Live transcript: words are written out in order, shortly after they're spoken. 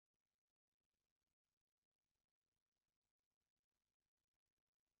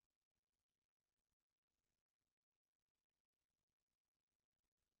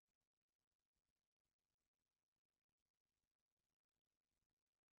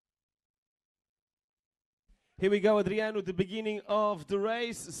Here we go, Adriano, the beginning of the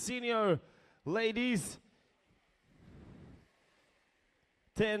race. Senior ladies,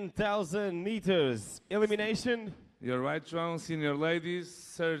 10,000 meters. Elimination. You're right, João. Senior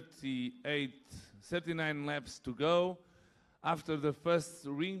ladies, 39 laps to go. After the first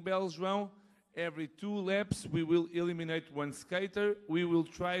ring bell, João, every 2 laps we will eliminate 1 skater. We will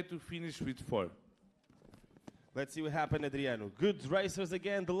try to finish with 4. Let's see what happened, Adriano. Good racers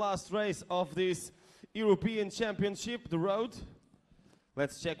again. The last race of this European Championship, the road.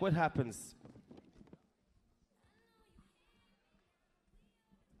 Let's check what happens.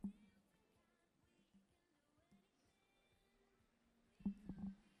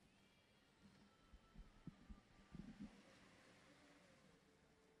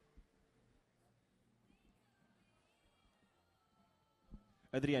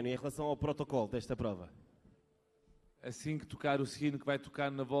 Adriano, em relação ao protocolo desta prova? Assim que tocar o sino que vai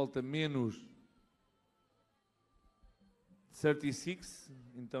tocar na volta menos 36,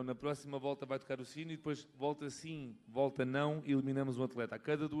 então na próxima volta vai tocar o sino e depois volta sim, volta não, eliminamos um atleta. A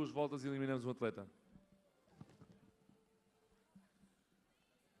cada 2 voltas eliminamos um atleta.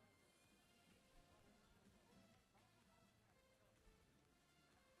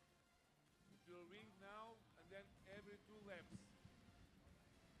 It will ring now and then every 2 laps.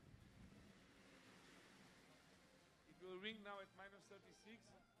 It will ring now at minus 36.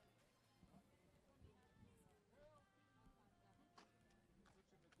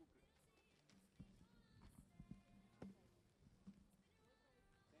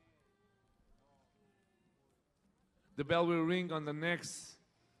 The bell will ring on the next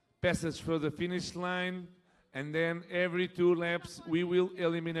passage for the finish line, and then every 2 laps we will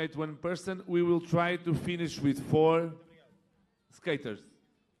eliminate 1 person. We will try to finish with 4 skaters.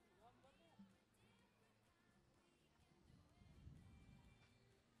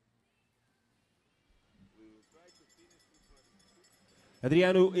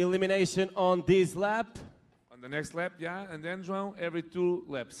 Adriano, elimination on this lap. On the next lap, yeah, and then João, every 2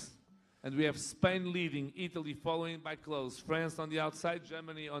 laps. And we have Spain leading, Italy following by close, France on the outside,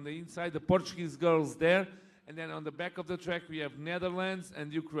 Germany on the inside, the Portuguese girls there, and then on the back of the track we have Netherlands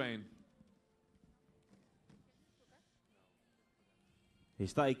and Ukraine.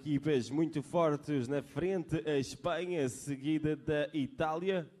 Está equipas muito fortes na frente, a Espanha, seguida da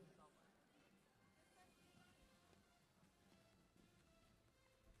Itália.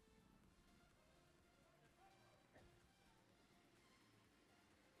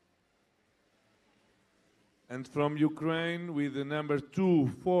 And from Ukraine, with the number 2,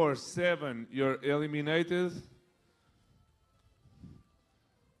 4, 7, you're eliminated.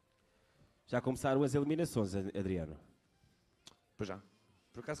 Já começaram as eliminações, Adriano? Pois já.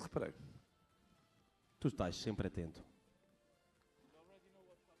 Por acaso reparei. Tu estás sempre atento.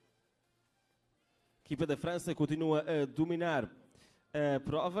 A equipa da França continua a dominar a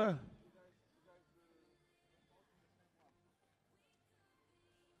prova.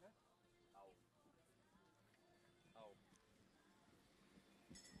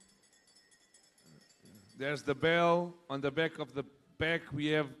 There's the bell. On the back of the pack we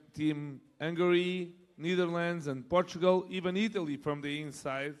have Team Hungary, Netherlands and Portugal. Even Italy from the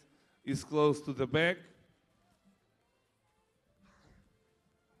inside is close to the back.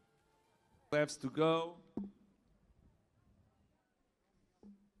 Laps to go.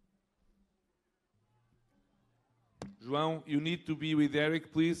 João, you need to be with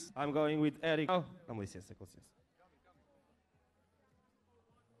Eric, please. I'm going with Eric. Oh, com licença, com licença.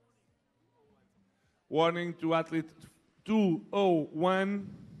 Warning to athlete 201.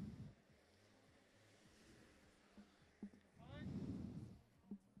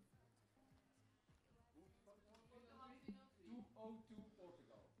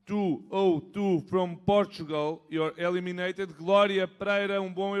 (202) from Portugal, you're eliminated. Glória Pereira,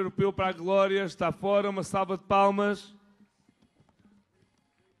 bom europeu para a Glória, está fora, uma salva de palmas.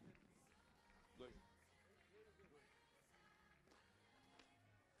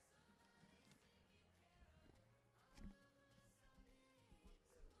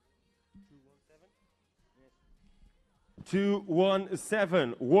 Two,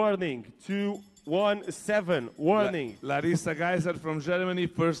 1-7, warning. 2-1-7, warning. Larissa Geiser from Germany,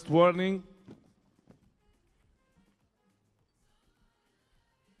 first warning.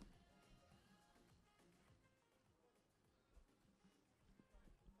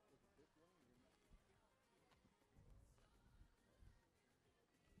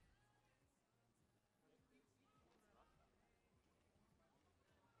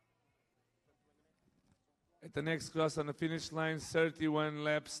 At the next cross on the finish line, 31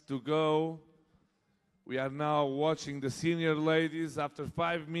 laps to go. We are now watching the senior ladies after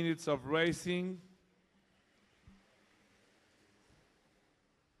 5 minutes of racing.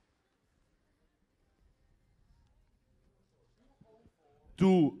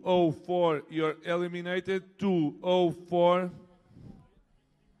 2:04, you're eliminated. 2:04.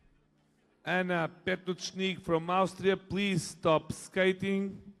 Anna Petruchnik from Austria, please stop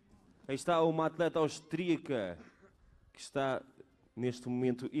skating. Aí está uma atleta austríaca que está neste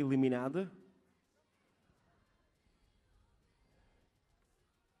momento eliminada.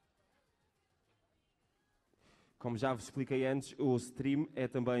 Como já vos expliquei antes, o stream é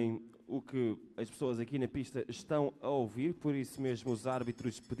também o que as pessoas aqui na pista estão a ouvir, por isso mesmo os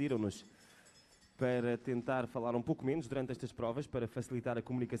árbitros pediram-nos para tentar falar um pouco menos durante estas provas, para facilitar a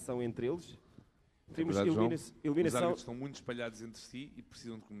comunicação entre eles. Temos João, eliminação. os árbitros estão muito espalhados entre si e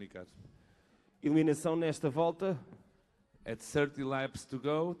precisam de comunicar. Eliminação nesta volta. At 30 laps to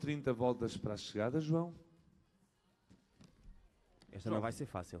go, 30 voltas para a chegada, João. Esta João. não vai ser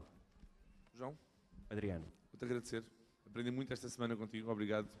fácil. João, Adriano. vou-te agradecer. Aprendi muito esta semana contigo.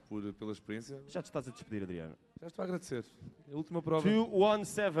 Obrigado pela experiência. Já te estás a despedir, Adriano. Já estou a agradecer. A última prova.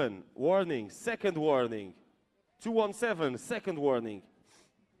 217, warning, second warning. 217, second warning.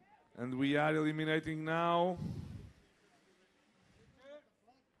 And we are eliminating now.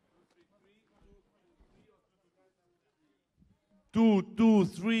 Two,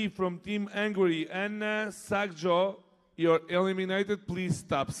 three from Team Hungary. Anna Sagjo, you're eliminated. Please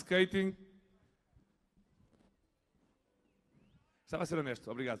stop skating. Estava a ser honesto,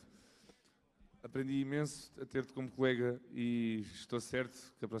 obrigado. Aprendi imenso a ter-te como colega e estou certo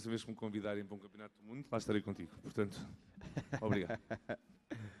que a próxima vez que me convidarem para um campeonato do mundo, lá estarei contigo. Portanto, obrigado.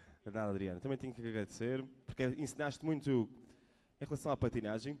 Nada, Adriano. Também tenho que agradecer, porque ensinaste muito em relação à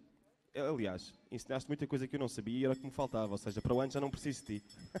patinagem. Aliás, ensinaste muita coisa que eu não sabia e era o que me faltava. Ou seja, para o ano já não preciso de ti.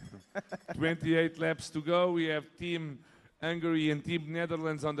 28 laps to go. We have Team Hungary and Team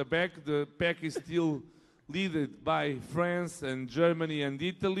Netherlands on the back. The pack is still led by France and Germany and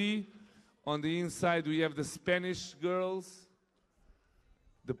Italy. On the inside we have the Spanish girls.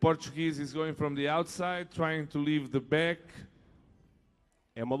 The Portuguese is going from the outside, trying to leave the back.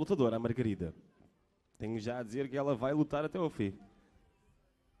 É uma lutadora, a Margarida. Tenho já a dizer que ela vai lutar até ao fim.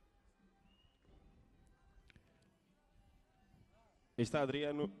 Está,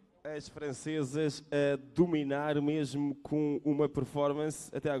 Adriano, as francesas a dominar mesmo com uma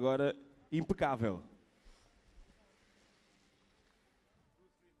performance até agora impecável.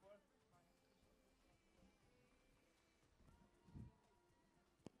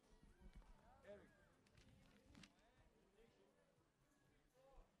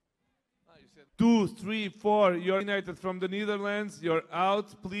 Two, three, four, you're eliminated from the Netherlands, you're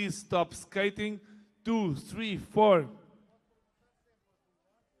out, please stop skating. 2, 3, 4.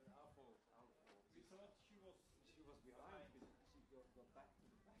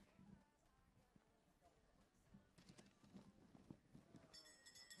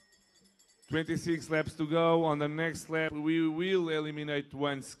 "26 laps to go. On the next lap, we will eliminate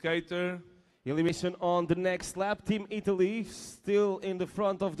one skater. Elimination on the next lap. Team Italy still in the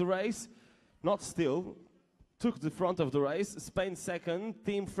front of the race. Not still. Took the front of the race. Spain second.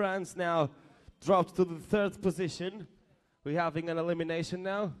 Team France now dropped to the third position. We're having an elimination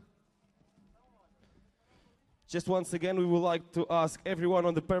now. Just once again, we would like to ask everyone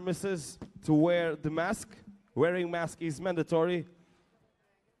on the premises to wear the mask. Wearing mask is mandatory.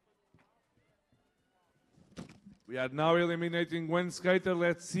 We are now eliminating one skater.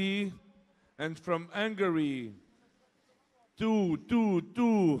 Let's see. And from Hungary, two.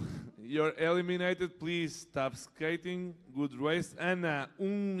 You're eliminated. Please stop skating. Good race. Anna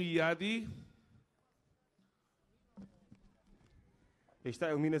Unyadi. Está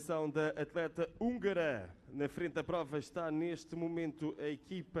a eliminação da atleta húngara. Na frente da prova está neste momento a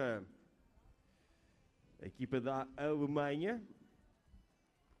equipa da Alemanha.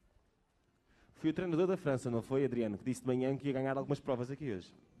 Foi o treinador da França, não foi, Adriano? Que disse de manhã que ia ganhar algumas provas aqui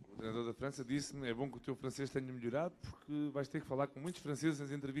hoje. O treinador da França disse-me: é bom que o teu francês tenha melhorado, porque vais ter que falar com muitos franceses nas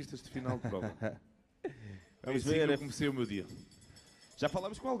entrevistas de final de prova. Vamos ver. ver. Eu comecei o meu dia. Já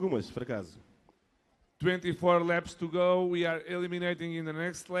falamos com algumas, por acaso. 24 laps to go. We are eliminating in the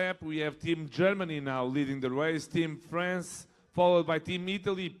next lap. We have Team Germany now leading the race. Team France, followed by Team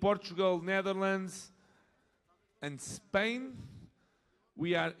Italy, Portugal, Netherlands, and Spain.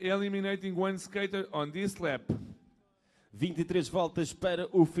 We are eliminating one skater on this lap. 23 voltas para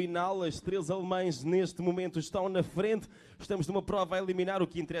o final. As três alemães neste momento estão na frente. Estamos numa prova a eliminar. O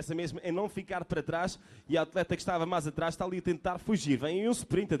que interessa mesmo é não ficar para trás. E a atleta que estava mais atrás está ali a tentar fugir. Vem em um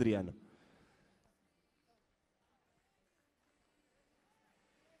sprint, Adriano.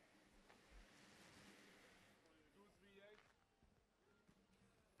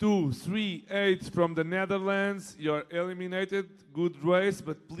 Two, 3, 8 from the Netherlands. You're eliminated. Good race,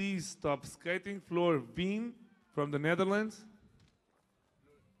 but please stop skating. Floor Veen from the Netherlands.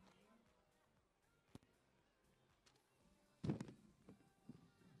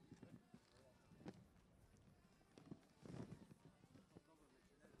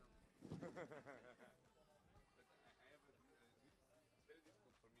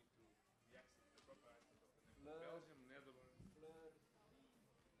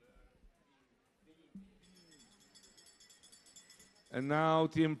 And now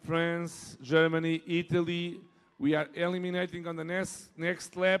Team France, Germany, Italy. We are eliminating on the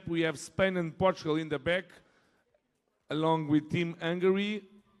next lap. We have Spain and Portugal in the back, along with Team Hungary.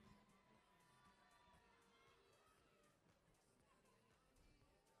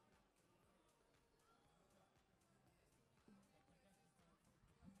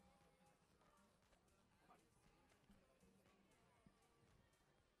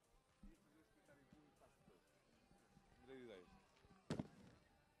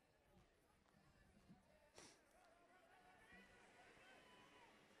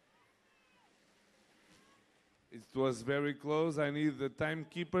 It was very close. I need the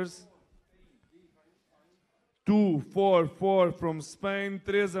timekeepers. 2-4-4 from Spain.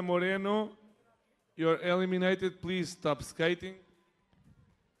 Teresa Moreno, you're eliminated. Please stop skating.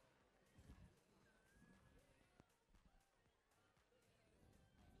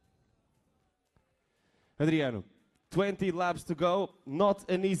 Adriano, 20 laps to go. Not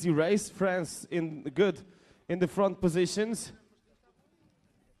an easy race. France in the front positions.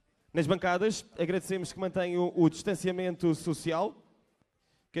 Nas bancadas, agradecemos que mantenham o distanciamento social,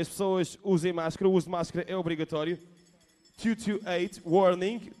 que as pessoas usem máscara, o uso de máscara é obrigatório. 228,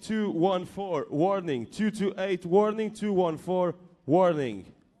 warning, 214, warning, 228, warning, 214, warning.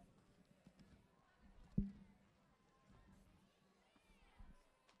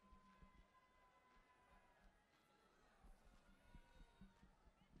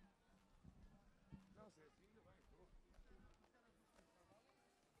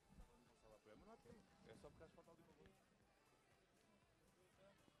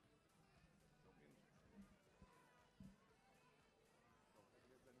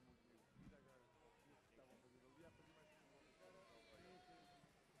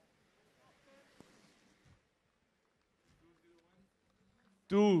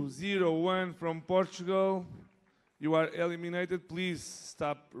 Two, 0-1 from Portugal. You are eliminated. Please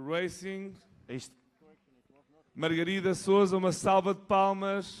stop racing. Margarida Souza, uma salva de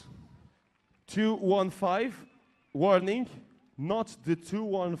palmas. 215, warning. Not the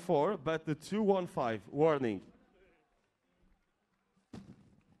 214, but the 215, warning.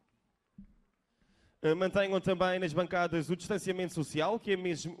 Mantenham também nas bancadas o distanciamento social, que é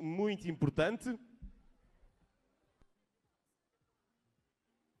mesmo muito importante.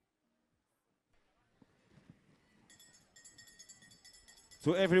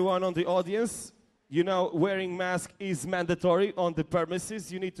 So everyone on the audience, you know, wearing mask is mandatory on the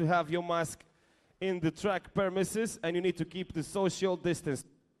premises. You need to have your mask in the track premises and you need to keep the social distance.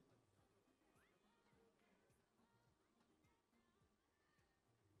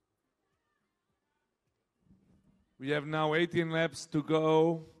 We have now 18 laps to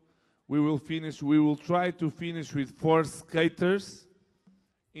go. We will try to finish with 4 skaters.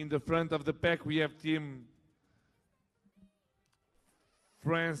 In the front of the pack we have Team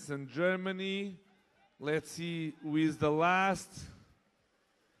France and Germany. Let's see who is the last.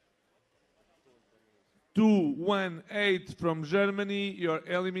 2-1-8 from Germany. You're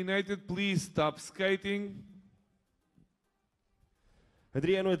eliminated. Please stop skating.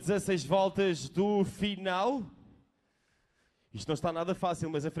 Adriano, a 16 voltas do final. Isto não está nada fácil,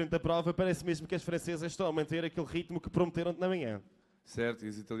 mas à frente da prova parece mesmo que as francesas estão a manter aquele ritmo que prometeram na manhã. Certo, e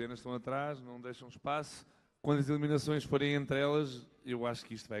as italianas estão atrás, não deixam espaço. Quando as eliminações forem entre elas, eu acho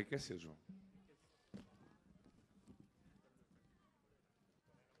que isto vai aquecer, João.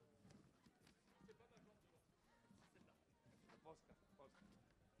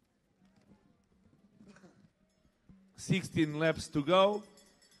 Sixteen laps to go.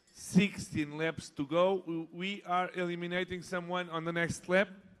 16 laps to go. We are eliminating someone on the next lap.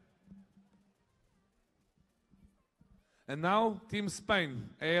 And now, Team Spain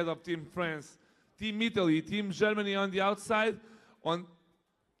ahead of Team France. Team Italy, Team Germany on the outside, on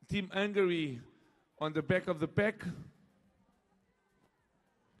Team Hungary on the back of the pack.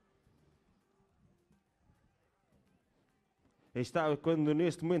 Está quando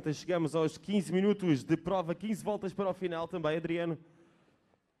neste momento chegamos aos 15 minutos de prova, 15 voltas para o final também, Adriano.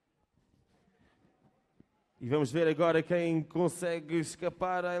 E vamos ver agora quem consegue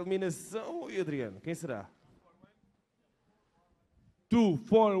escapar à eliminação. E Adriano, quem será?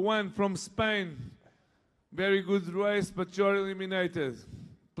 2-4-1 from Spain. Very good race, but you're eliminated.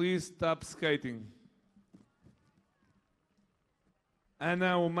 Please stop skating.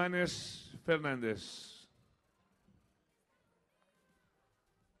 Ana Humanes Fernandes.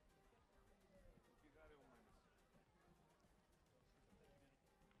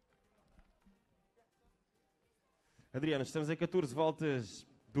 Adriano, estamos a 14 voltas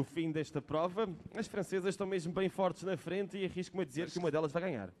do fim desta prova. As francesas estão mesmo bem fortes na frente e arrisco-me a dizer que uma delas vai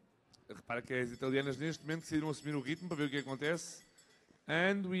ganhar. Repara que as italianas neste momento decidiram assumir o ritmo para ver o que acontece.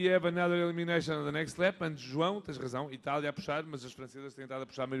 And we have another elimination on the next lap. And João, tens razão, Itália a puxar, mas as francesas têm estado a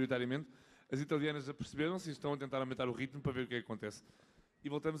puxar maioritariamente. As italianas a perceberam-se e estão a tentar aumentar o ritmo para ver o que é que acontece. E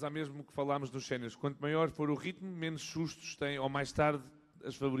voltamos ao mesmo que falámos dos séniores. Quanto maior for o ritmo, menos sustos têm, ou mais tarde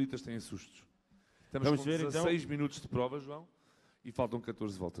as favoritas têm sustos. Estamos com 16 minutos de prova, João, e faltam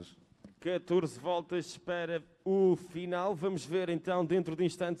 14 voltas. 14 voltas para o final. Vamos ver então dentro de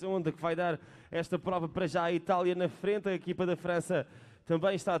instantes onde é que vai dar esta prova. Para já a Itália na frente, a equipa da França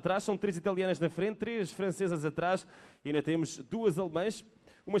também está atrás. São 3 italianas na frente, 3 francesas atrás. E ainda temos 2 alemãs,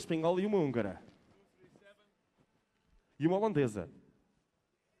 uma espanhola e uma húngara. E uma holandesa.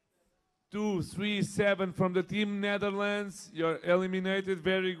 2, 3, 7 from the team Netherlands. You're eliminated.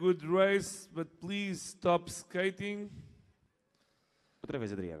 Very good race, but please stop skating. Outra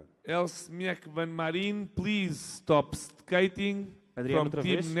vez, Adriana. Else Miek van Marin, please stop skating. Adriana, from outra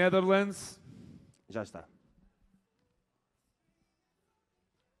team vez. Netherlands. Já está.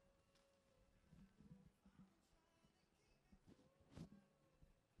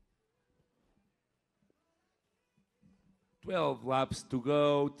 Twelve laps to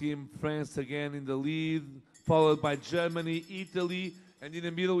go. Team France again in the lead, followed by Germany, Italy, and in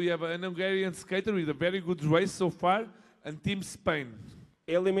the middle we have an Hungarian skater with a very good race so far, and Team Spain.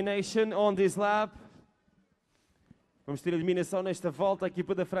 Elimination on this lap. Vamos ter eliminação nesta volta. A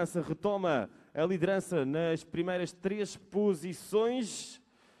equipa da França retoma a liderança nas primeiras 3 posições.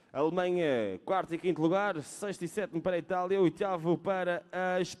 A Alemanha, 4º e 5º lugar, 6º e 7º para a Itália, 8º para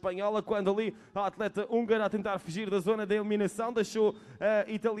a Espanhola, quando ali a atleta húngara a tentar fugir da zona da eliminação, deixou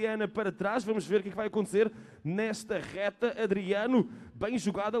a italiana para trás. Vamos ver o que é que vai acontecer nesta reta. Adriano, bem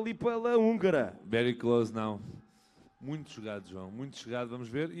jogado ali pela húngara. Very close now. Muito jogado, João, muito jogado, vamos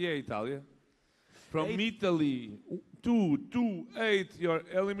ver. E é a Itália. From Italy, 2-2-8, you're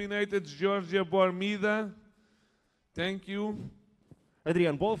eliminated, Georgia Bormida. Thank you.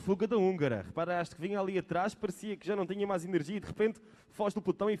 Adriano, boa fuga da húngara. Reparaste que vinha ali atrás, parecia que já não tinha mais energia e de repente foge do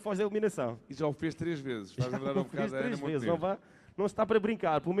pelotão e foge da eliminação. E já o fez 3 vezes. Faz lembrar um bocado a Ana Montenegro. Não está para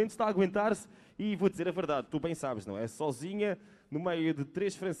brincar, pelo menos está a aguentar-se e vou dizer a verdade, tu bem sabes, não é? Sozinha, no meio de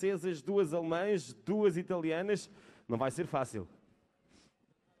 3 francesas, 2 alemãs, 2 italianas, não vai ser fácil.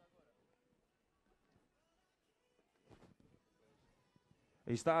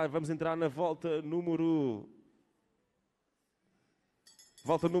 Aí está, vamos entrar na volta número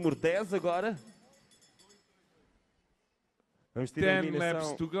 10 agora. Vamos ter 10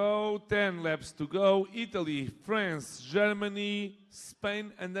 laps to go, 10 laps to go. Italy, France, Germany,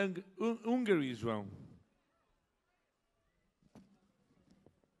 Spain and Hungary, João.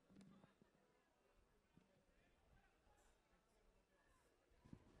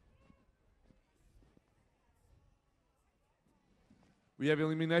 We have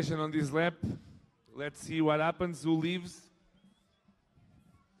elimination on this lap. Let's see what happens, who leaves.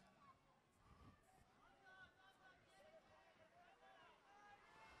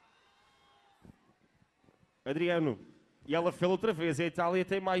 Adriano, e ela fez outra vez. A Itália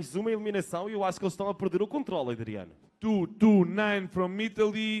tem mais uma eliminação e eu acho que eles estão a perder o controle, Adriano. 2-2-9 from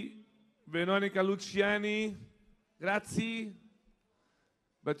Italy. Veronica Luciani. Grazie.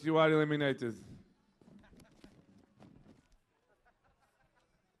 But you are eliminated.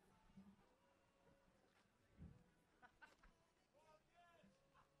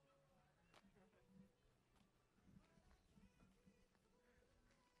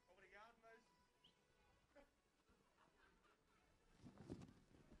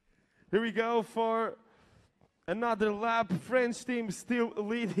 Here we go for another lap. French team still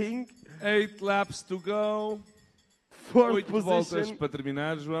leading. 8 laps to go. 4th 8 voltas position. para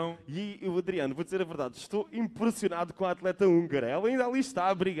terminar, João. E o Adriano, vou dizer a verdade, estou impressionado com a atleta húngara. Ela ainda ali está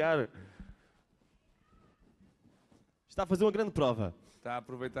a brigar. Está a fazer uma grande prova. Está a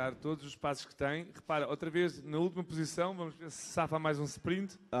aproveitar todos os passos que tem. Repara, outra vez na última posição, vamos ver se safa mais um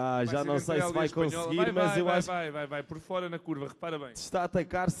sprint. Já não sei se vai conseguir, mas eu acho que vai por fora na curva, repara bem. está a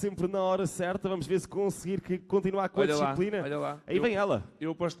atacar sempre na hora certa. Vamos ver se conseguir continuar com a disciplina. Olha lá. Aí vem ela.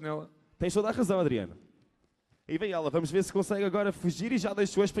 Eu aposto nela. Tens toda a razão, Adriano. Aí vem ela. Vamos ver se consegue agora fugir e já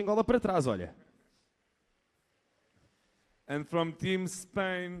deixou a espanhola para trás, olha. And from Team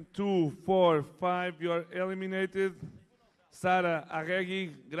Spain, 2, 4, 5, you are eliminated. Sara Arregui,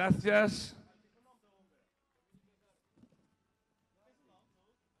 gracias.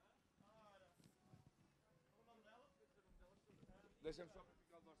 Deixa-me só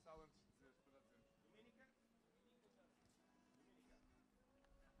praticar o dorsal antes de dizer.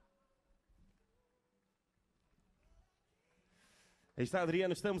 Aí está,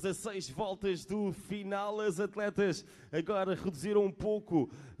 Adriano, estamos a 6 voltas do final. As atletas agora reduziram um pouco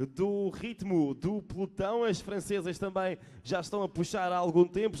do ritmo do pelotão. As francesas também já estão a puxar há algum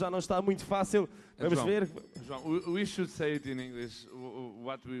tempo, já não está muito fácil. Vamos ver. João, we should say it in English,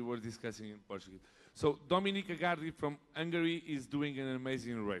 what we were discussing in Portuguese. So, Dominika Gardi from Hungary is doing an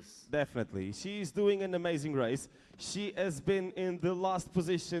amazing race. Definitely. She is doing an amazing race. She has been in the last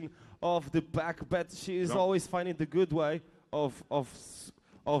position of the pack, but she is always finding the good way of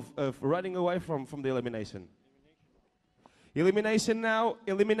running away from the elimination. Elimination now,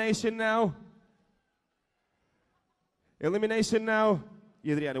 elimination now. Elimination now.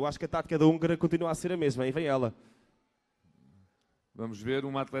 E Adriano, eu acho que a tática da húngara continua a ser a mesma. Aí vem ela. Vamos ver,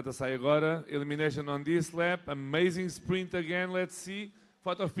 uma atleta sai agora. Elimination on this lap. Amazing sprint again, let's see.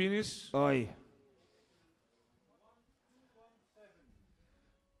 Photo finish. Oi.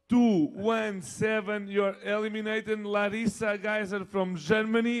 2:17, you're eliminating Larissa Geiser from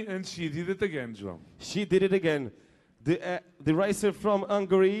Germany, and she did it again, João. She did it again. The racer from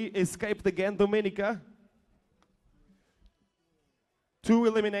Hungary escaped again, Dominika. 2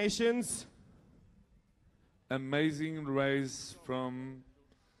 eliminations. Amazing race from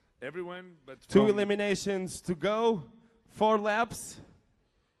everyone, but 2 eliminations to go. 4 laps.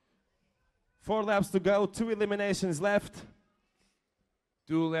 4 laps to go. 2 eliminations left.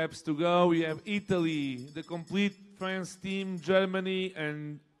 2 laps to go. We have Italy, the complete France team, Germany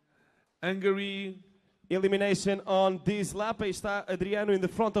and Hungary. Elimination on this lap. Aí está Adriano in the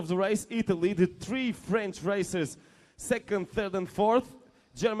front of the race. Italy, the 3 French racers, 2nd, 3rd and 4th.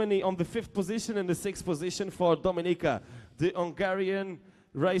 Germany on the 5th position and the 6th position for Dominika, the Hungarian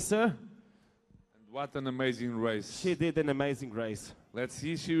racer. And what an amazing race. She did an amazing race. Let's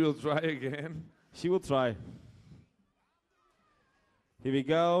see, she will try again. She will try. Here we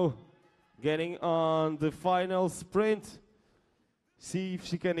go. Getting on the final sprint. See if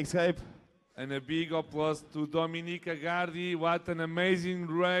she can escape. And a big applause to Dominika Gardi. What an amazing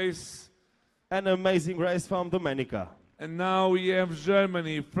race. An amazing race from Dominika. And now we have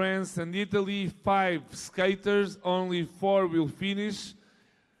Germany, France and Italy. 5 skaters, only 4 will finish.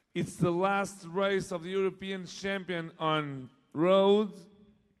 It's the last race of the European champion on road.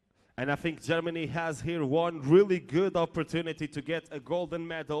 And I think Germany has here one really good opportunity to get a golden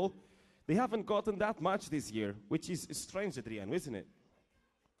medal. They haven't gotten that much this year, which is strange, Adriano, isn't it?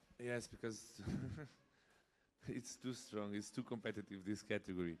 Yes, because it's too strong, it's too competitive, this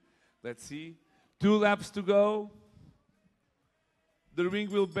category. Let's see. 2 laps to go. The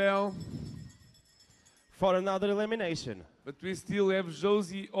ring will bell. For another elimination. But we still have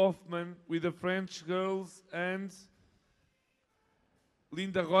Josie Hoffman with the French girls and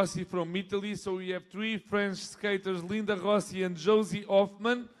Linda Rossi from Italy. So we have 3 French skaters, Linda Rossi and Josie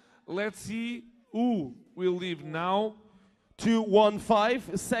Hoffman. Let's see who will leave now.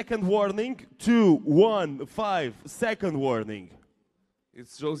 2:15, second warning. 2:15, second warning.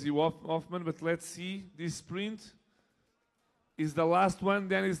 It's Josie Hoffman, but let's see. This sprint is the last one,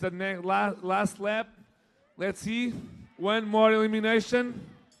 then is the last lap. Let's see. One more elimination.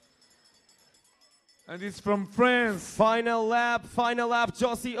 And it's from France. Final lap,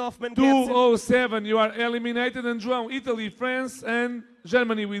 Josie Hoffman gets it. 2:07, you are eliminated. And João, Italy, France, and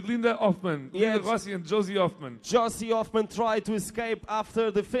Germany with Linda Hoffman. Yeah, Linda Rossi and Josie Hoffman. Josie Hoffman tried to escape after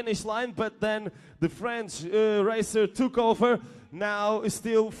the finish line, but then the French racer took over. Now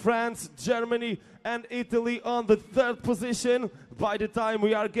still France, Germany, and Italy on the 3rd position. By the time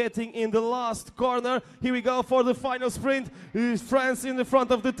we are getting in the last corner, here we go for the final sprint. Is France in the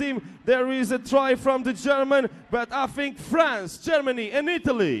front of the team. There is a try from the German, but I think France, Germany, and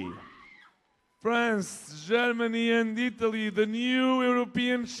Italy. France, Germany, and Italy. The new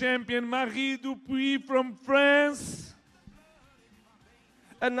European champion, Marie Dupuis from France.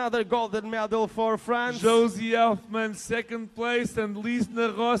 Another golden medal for France. Josie Hoffman, 2nd place, and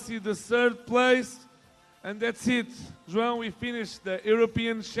Linda Rossi, the 3rd place. And that's it. João, we finished the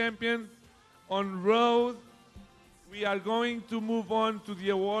European champion on road. We are going to move on to the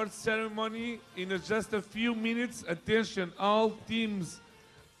awards ceremony in just a few minutes. Attention, all teams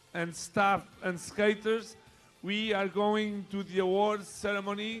and staff and skaters. We are going to the awards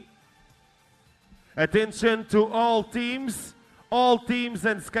ceremony. Attention to all teams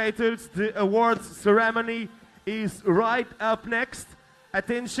and skaters. The awards ceremony is right up next.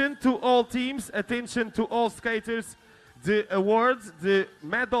 Attention to all teams, attention to all skaters. The awards, the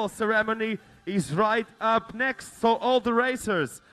medal ceremony is right up next. So all the racers,